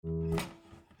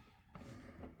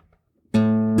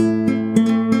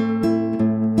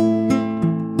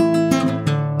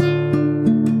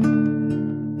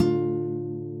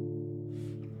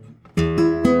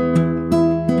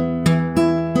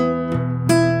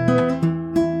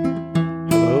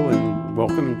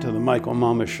to the Michael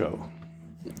Mamas Show.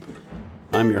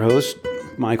 I'm your host,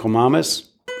 Michael Mamas,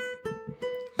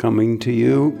 coming to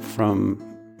you from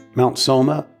Mount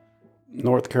Soma,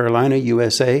 North Carolina,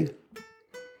 USA,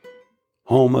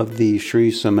 home of the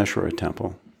Sri Someshwara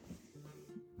Temple.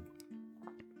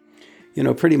 You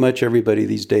know, pretty much everybody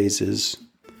these days is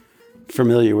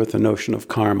familiar with the notion of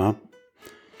karma.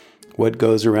 What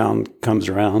goes around comes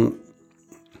around.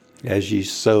 As ye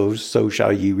sow, so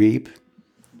shall ye reap.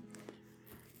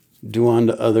 Do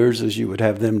unto others as you would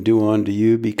have them do unto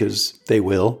you, because they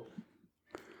will.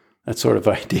 That sort of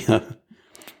idea.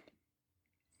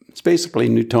 It's basically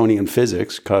Newtonian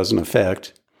physics, cause and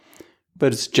effect,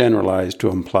 but it's generalized to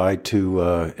apply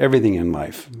to everything in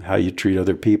life. How you treat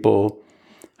other people,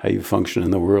 how you function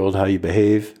in the world, how you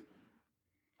behave.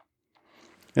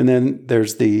 And then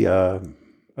there's the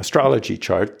astrology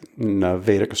chart. In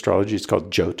Vedic astrology, it's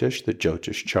called Jyotish, the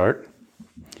Jyotish chart.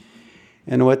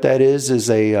 And what that is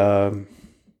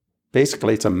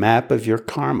basically it's a map of your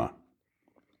karma.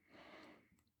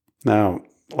 Now,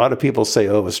 a lot of people say,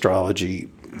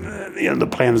 astrology, the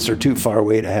planets are too far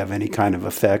away to have any kind of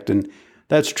effect. And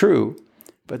that's true,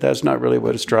 but that's not really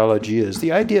what astrology is.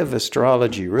 The idea of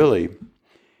astrology really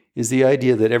is the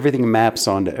idea that everything maps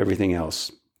onto everything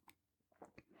else.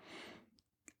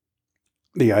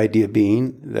 The idea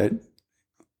being that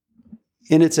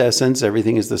in its essence,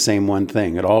 everything is the same one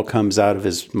thing. It all comes out of,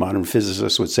 as modern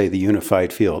physicists would say, the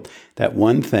unified field. That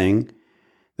one thing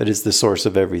that is the source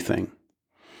of everything.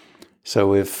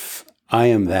 So if I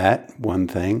am that one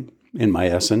thing in my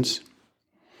essence,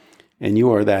 and you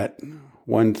are that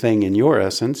one thing in your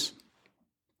essence,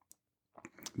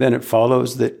 then it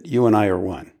follows that you and I are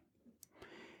one.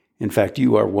 In fact,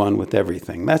 you are one with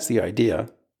everything. That's the idea.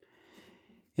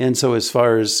 And so as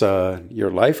far as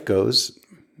your life goes,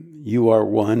 you are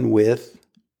one with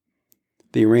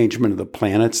the arrangement of the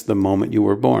planets the moment you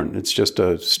were born. It's just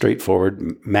a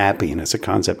straightforward mapping. It's a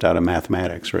concept out of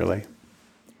mathematics, really.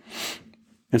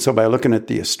 And so by looking at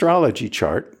the astrology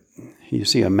chart, you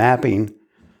see a mapping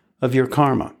of your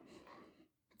karma.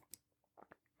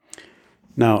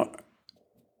 Now,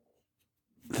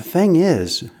 the thing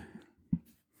is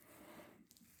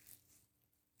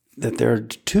that there are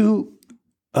two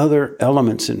other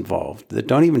elements involved that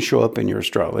don't even show up in your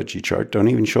astrology chart, don't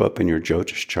even show up in your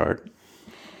Jyotish chart.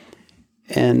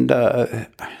 And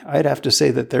I'd have to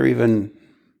say that they're even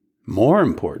more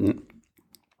important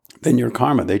than your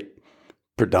karma. They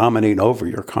predominate over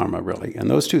your karma, really. And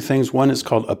those two things, one is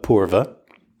called Apurva,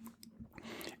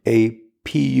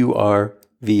 A-P-U-R-V-A,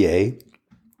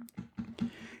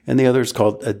 and the other is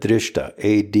called Adrishta,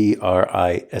 A-D-R-I-S-H-T-A.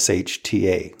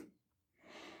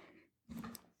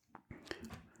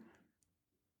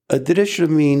 Adrishta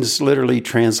means, literally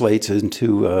translates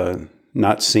into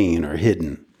not seen or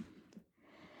hidden.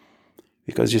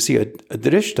 Because you see,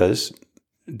 Adrishtas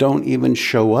don't even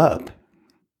show up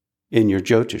in your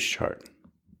Jyotish chart.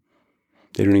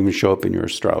 They don't even show up in your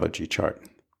astrology chart.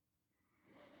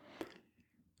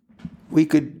 We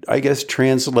could, I guess,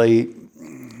 translate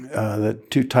the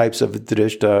two types of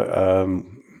Adrishta.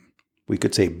 We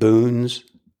could say boons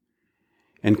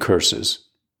and curses.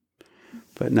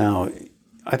 But now,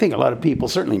 I think a lot of people,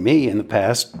 certainly me in the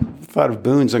past, thought of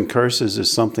boons and curses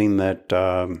as something that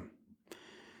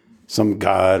some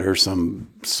god or some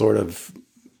sort of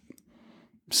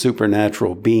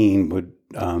supernatural being would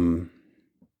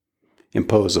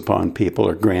impose upon people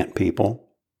or grant people.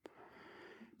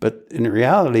 But in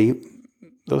reality,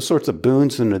 those sorts of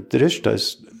boons and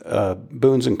adrishtas,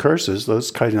 boons and curses, those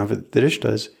kind of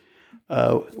adrishtas,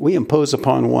 we impose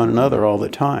upon one another all the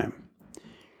time.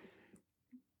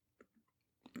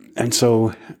 And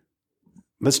so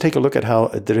let's take a look at how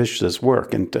adrishtas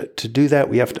work. And to do that,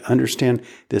 we have to understand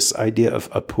this idea of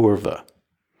apurva.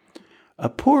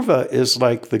 Apurva is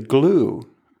like the glue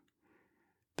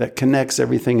that connects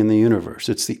everything in the universe.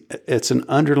 It's an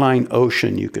underlying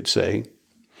ocean, you could say.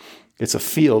 It's a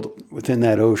field within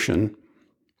that ocean.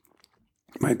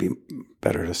 It might be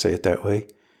better to say it that way.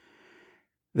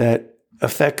 That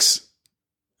affects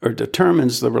or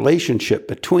determines the relationship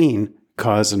between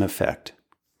cause and effect.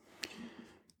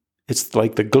 It's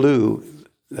like the glue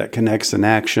that connects an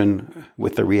action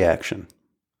with the reaction.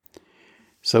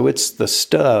 So it's the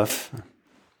stuff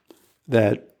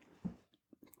that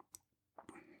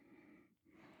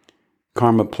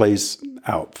karma plays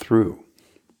out through.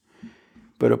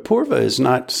 But apurva is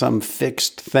not some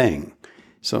fixed thing.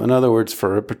 So in other words,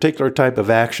 for a particular type of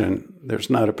action, there's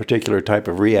not a particular type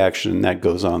of reaction that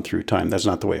goes on through time. That's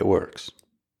not the way it works.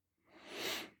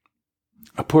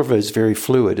 Apurva is very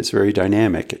fluid. It's very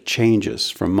dynamic. It changes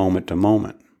from moment to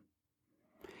moment.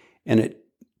 And it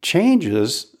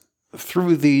changes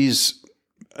through these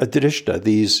adrishta,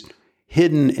 these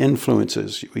hidden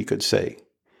influences, we could say.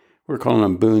 We're calling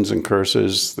them boons and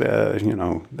curses.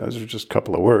 Those are just a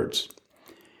couple of words.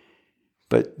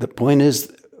 But the point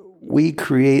is, we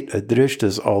create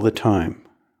adrishtas all the time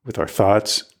with our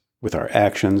thoughts, with our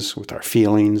actions, with our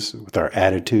feelings, with our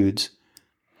attitudes.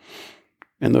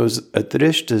 And those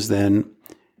adrishtas then,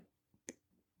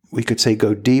 we could say,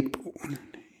 go deep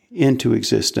into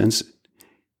existence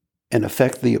and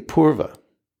affect the apurva.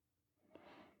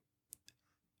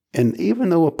 And even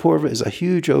though apurva is a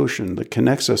huge ocean that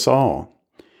connects us all,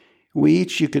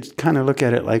 you could kind of look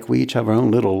at it like we each have our own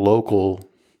little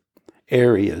local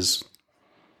areas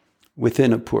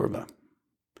within apurva.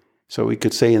 So we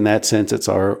could say in that sense it's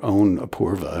our own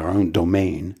apurva, our own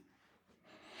domain.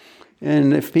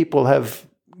 And if people have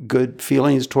good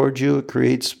feelings towards you, it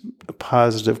creates a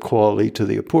positive quality to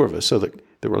the apurva, so that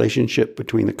the relationship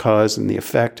between the cause and the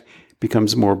effect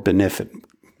becomes more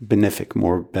benefic,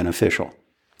 more beneficial.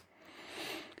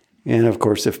 And of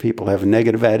course, if people have a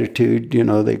negative attitude,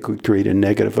 they could create a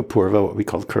negative apurva, what we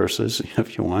call curses,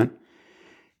 if you want.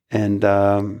 And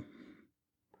that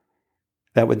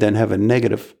would then have a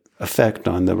negative effect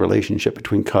on the relationship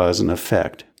between cause and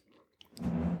effect.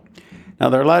 Now,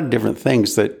 there are a lot of different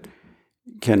things that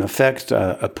can affect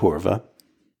apurva.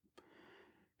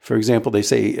 For example, they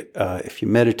say if you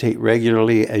meditate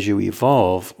regularly as you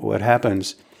evolve, what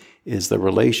happens is the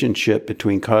relationship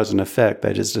between cause and effect,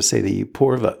 that is to say the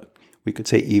apurva, we could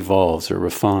say evolves or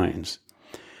refines.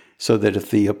 So that if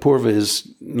the apurva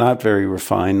is not very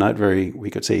refined,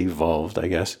 we could say evolved, I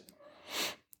guess,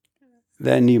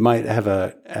 then you might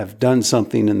have done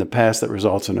something in the past that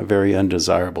results in a very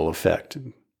undesirable effect.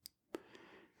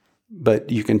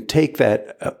 But you can take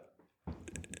that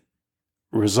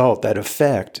result, that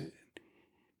effect,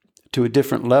 to a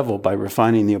different level by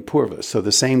refining the apurva. So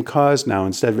the same cause now,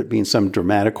 instead of it being some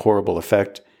dramatic, horrible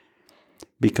effect,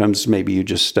 becomes maybe you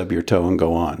just stub your toe and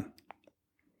go on.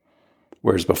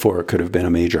 Whereas before it could have been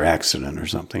a major accident or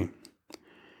something.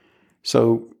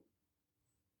 So,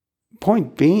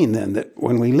 point being then that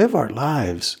when we live our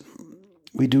lives,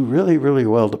 we do really, really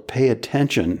well to pay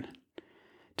attention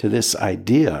to this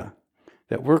idea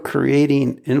that we're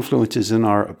creating influences in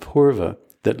our apurva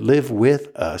that live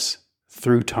with us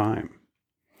through time.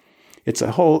 It's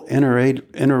a whole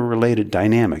interrelated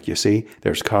dynamic, you see.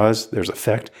 There's cause, there's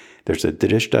effect, there's a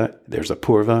adrishta, there's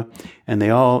apurva, and they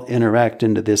all interact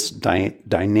into this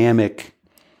dynamic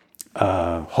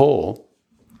whole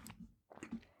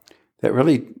that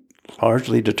really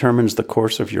largely determines the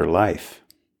course of your life.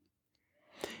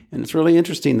 And it's really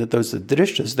interesting that those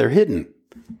adrishtas, they're hidden.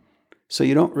 So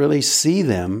you don't really see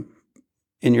them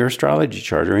in your astrology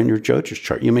chart or in your Jyotish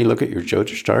chart. You may look at your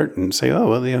Jyotish chart and say, oh,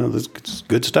 well, there's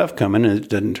good stuff coming, and it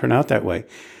didn't turn out that way.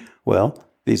 Well,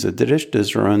 these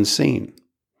adrishtas are unseen.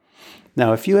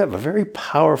 Now, if you have a very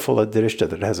powerful adrishta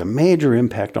that has a major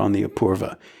impact on the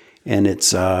apurva, and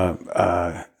it's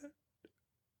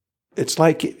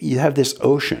like you have this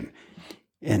ocean,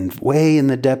 and way in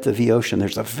the depth of the ocean,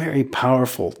 there's a very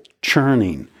powerful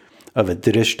churning of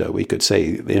adrishta, we could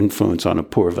say, the influence on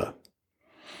apurva.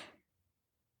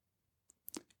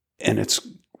 And it's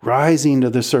rising to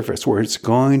the surface where it's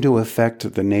going to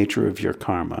affect the nature of your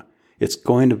karma. It's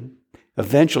going to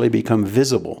eventually become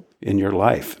visible in your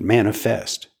life,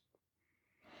 manifest.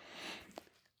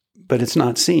 But it's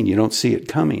not seen. You don't see it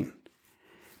coming.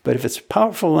 But if it's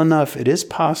powerful enough, it is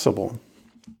possible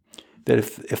that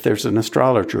if there's an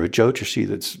astrologer, a Jyotishi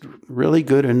that's really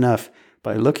good enough,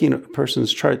 by looking at a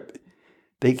person's chart,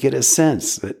 they get a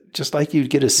sense that, just like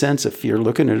you'd get a sense if you're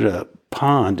looking at a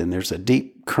pond and there's a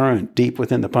deep current deep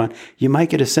within the pond, you might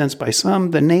get a sense by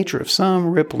the nature of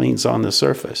some ripplings on the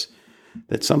surface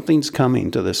that something's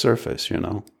coming to the surface,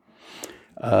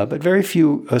 But very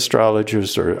few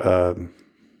astrologers are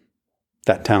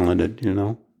that talented,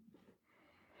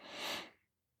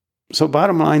 So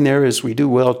bottom line there is we do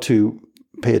well to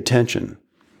pay attention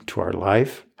to our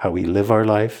life, how we live our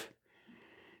life.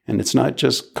 And it's not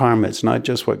just karma, it's not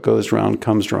just what goes around,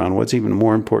 comes around. What's even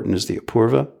more important is the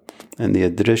apurva and the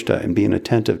adrishta, and being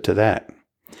attentive to that.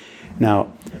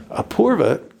 Now,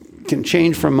 apurva can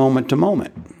change from moment to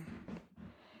moment.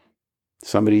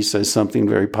 Somebody says something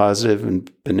very positive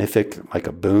and benefic, like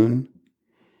a boon,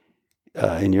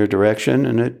 in your direction,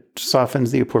 and it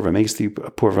softens the apurva, makes the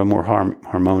apurva more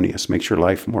harmonious, makes your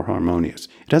life more harmonious.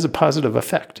 It has a positive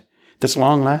effect that's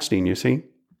long-lasting, you see.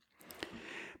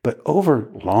 But over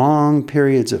long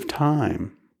periods of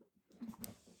time,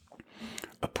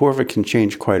 apurva can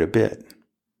change quite a bit.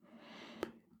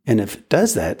 And if it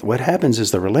does that, what happens is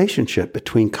the relationship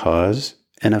between cause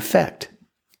and effect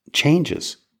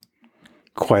changes.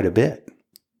 quite a bit.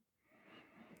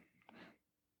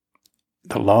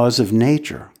 The laws of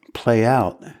nature play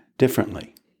out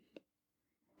differently.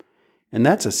 And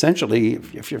that's essentially,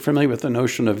 if you're familiar with the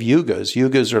notion of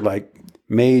yugas are like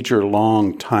major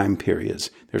long time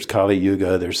periods. There's Kali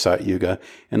Yuga, there's Sat Yuga,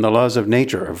 and the laws of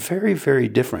nature are very, very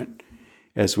different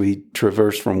as we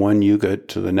traverse from one yuga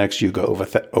to the next yuga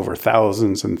over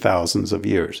thousands and thousands of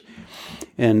years.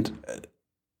 And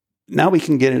now we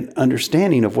can get an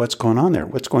understanding of what's going on there.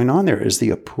 What's going on there is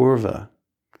the apurva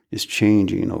is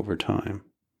changing over time.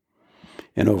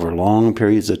 And over long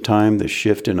periods of time, the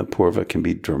shift in apurva can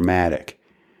be dramatic.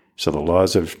 So the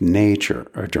laws of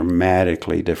nature are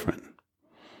dramatically different.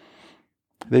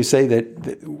 They say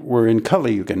that we're in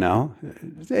Kali Yuga now,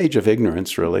 the age of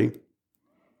ignorance, really.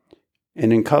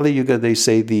 And in Kali Yuga, they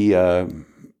say the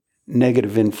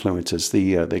negative influences,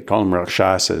 they call them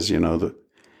rakshasas, the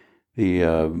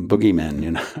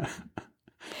boogeymen,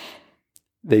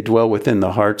 They dwell within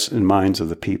the hearts and minds of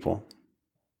the people.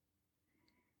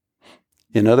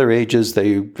 In other ages,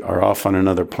 they are off on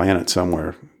another planet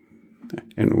somewhere,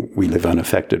 and we live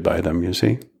unaffected by them, you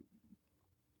see.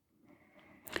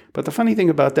 But the funny thing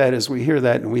about that is we hear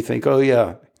that and we think, oh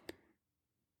yeah,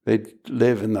 they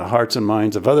live in the hearts and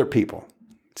minds of other people.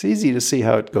 It's easy to see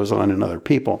how it goes on in other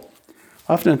people.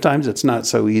 Oftentimes, it's not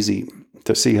so easy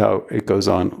to see how it goes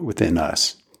on within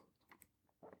us.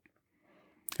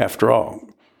 After all,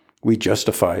 we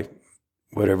justify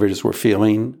whatever it is we're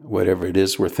feeling, whatever it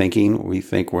is we're thinking. We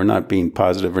think we're not being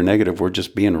positive or negative. We're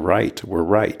just being right. We're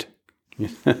right.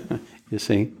 You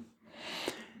see?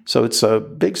 So it's a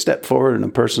big step forward in a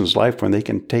person's life when they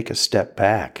can take a step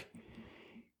back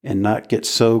and not get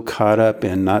so caught up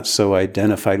and not so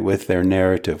identified with their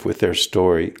narrative, with their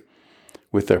story,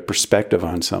 with their perspective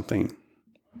on something.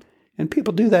 And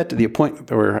people do that to the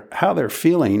point where how they're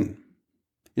feeling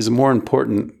is more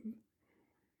important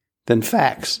than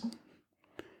facts.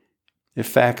 If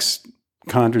facts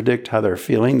contradict how they're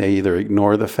feeling, they either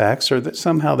ignore the facts or that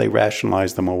somehow they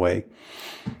rationalize them away.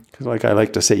 Because like I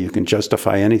like to say, you can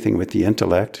justify anything with the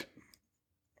intellect,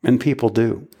 and people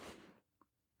do.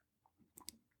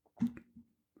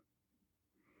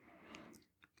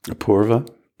 Apurva,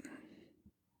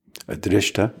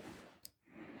 adrishta,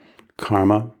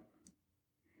 karma,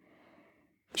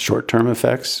 short-term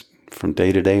effects from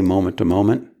day to day, moment to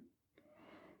moment,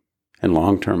 and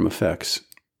long-term effects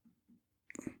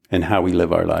in how we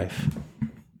live our life.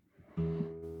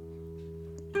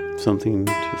 Something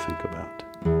to think about.